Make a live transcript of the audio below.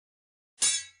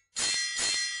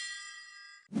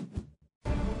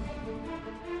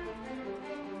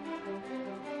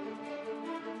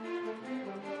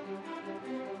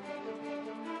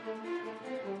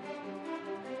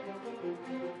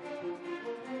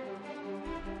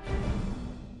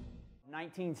In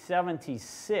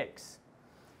 1976,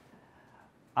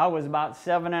 I was about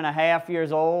 7.5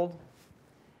 years old,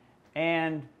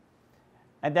 and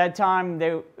at that time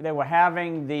they were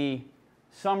having the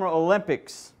Summer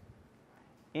Olympics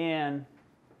in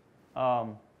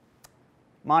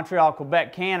Montreal,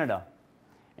 Quebec, Canada.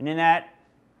 And in that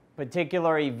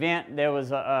particular event, there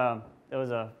was a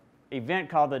event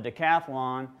called the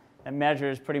decathlon that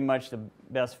measures pretty much the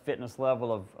best fitness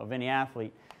level of any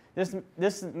athlete.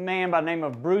 This man by the name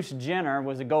of Bruce Jenner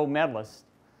was a gold medalist,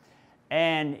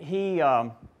 and he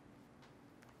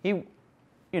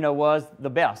was the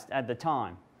best at the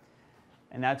time,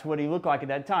 and that's what he looked like at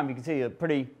that time. You can see a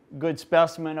pretty good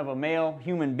specimen of a male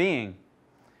human being.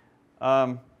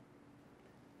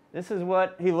 This is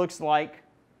what he looks like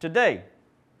today,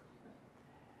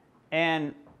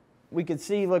 and we can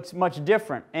see he looks much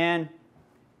different. And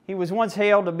he was once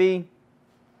hailed to be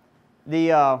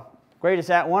the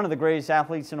one of the greatest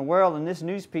athletes in the world. And this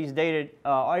news piece dated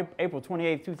April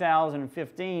 28,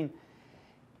 2015,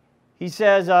 he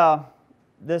says,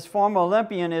 this former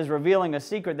Olympian is revealing a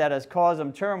secret that has caused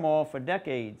him turmoil for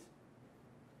decades.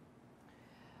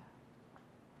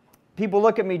 People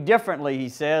look at me differently, he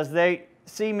says. They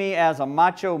see me as a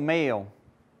macho male.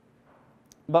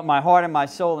 But my heart and my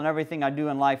soul and everything I do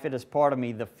in life, it is part of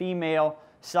me. The female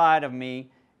side of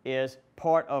me is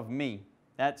part of me.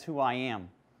 That's who I am.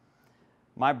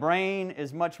 My brain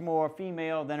is much more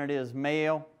female than it is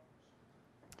male.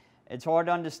 It's hard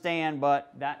to understand,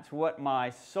 but that's what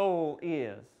my soul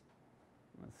is.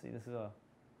 Let's see, this is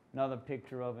another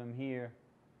picture of him here,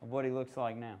 of what he looks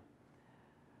like now.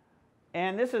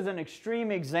 And this is an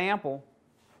extreme example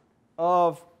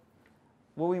of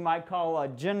what we might call a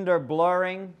gender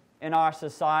blurring in our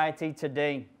society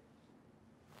today.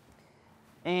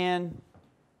 And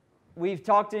we've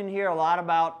talked in here a lot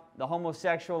about the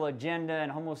homosexual agenda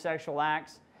and homosexual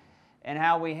acts, and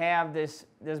how we have this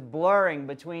blurring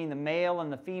between the male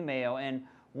and the female, and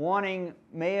wanting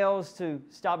males to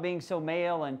stop being so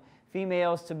male and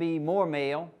females to be more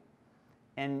male,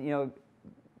 and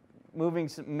moving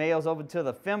some males over to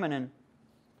the feminine.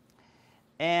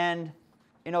 And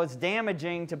it's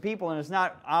damaging to people, and it's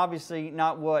not obviously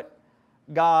not what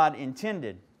God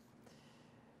intended.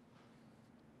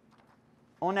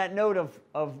 On that note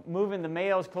of moving the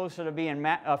males closer to being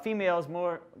females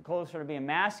more closer to being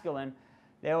masculine,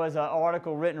 there was an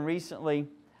article written recently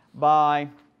by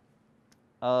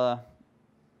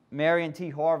Marion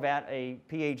T. Horvat, a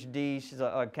PhD. She's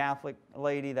a Catholic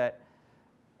lady that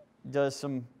does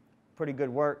some pretty good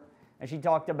work, and she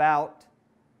talked about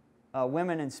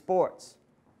women in sports.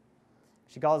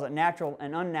 She calls it natural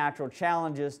and unnatural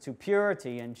challenges to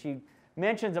purity, and she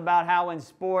mentions about how in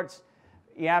sports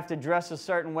you have to dress a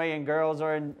certain way, and girls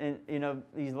are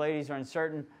these ladies are in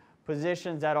certain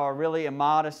positions that are really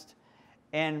immodest.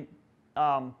 And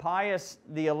Pius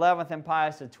XI and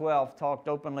Pius XII talked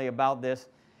openly about this.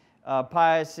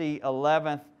 Pius XI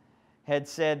had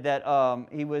said that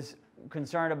he was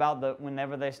concerned about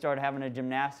whenever they started having a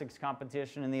gymnastics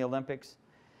competition in the Olympics.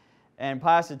 And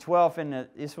Pius XII,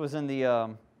 this was in the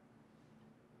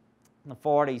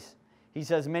 40s, he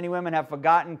says, many women have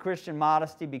forgotten Christian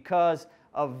modesty because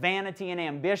of vanity and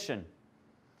ambition.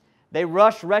 They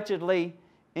rush wretchedly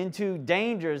into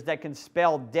dangers that can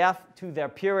spell death to their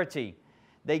purity.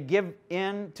 They give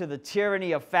in to the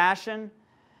tyranny of fashion,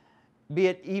 be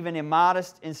it even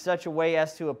immodest, in such a way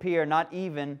as to appear not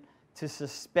even to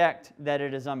suspect that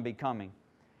it is unbecoming.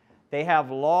 They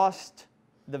have lost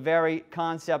the very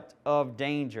concept of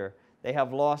danger. They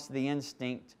have lost the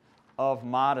instinct of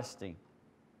modesty.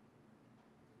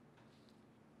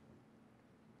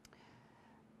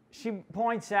 She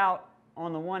points out,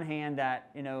 on the one hand, that,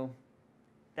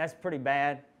 that's pretty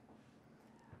bad.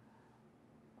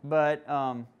 But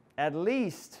at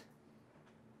least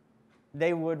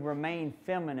they would remain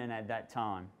feminine at that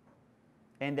time.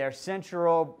 And their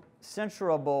censorable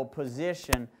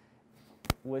position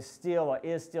is still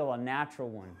a natural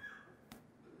one.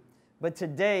 But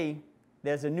today,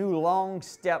 there's a new long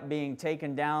step being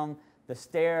taken down the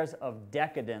stairs of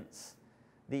decadence,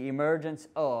 the emergence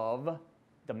of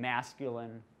the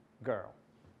masculine girl.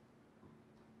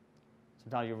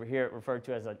 Sometimes you hear it referred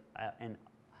to as an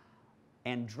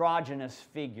androgynous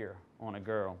figure on a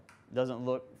girl. Doesn't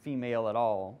look female at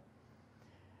all.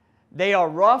 They are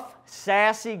rough,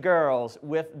 sassy girls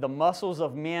with the muscles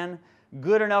of men,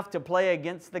 good enough to play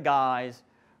against the guys,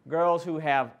 girls who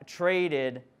have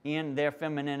traded in their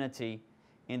femininity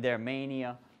in their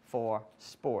mania for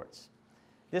sports.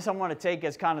 This I want to take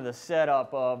as kind of the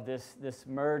setup of this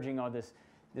merging or this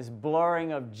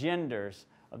blurring of genders,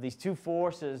 of these two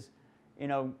forces, you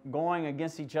know, going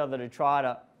against each other to try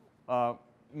to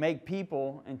make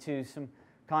people into some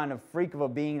kind of freak of a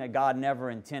being that God never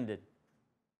intended.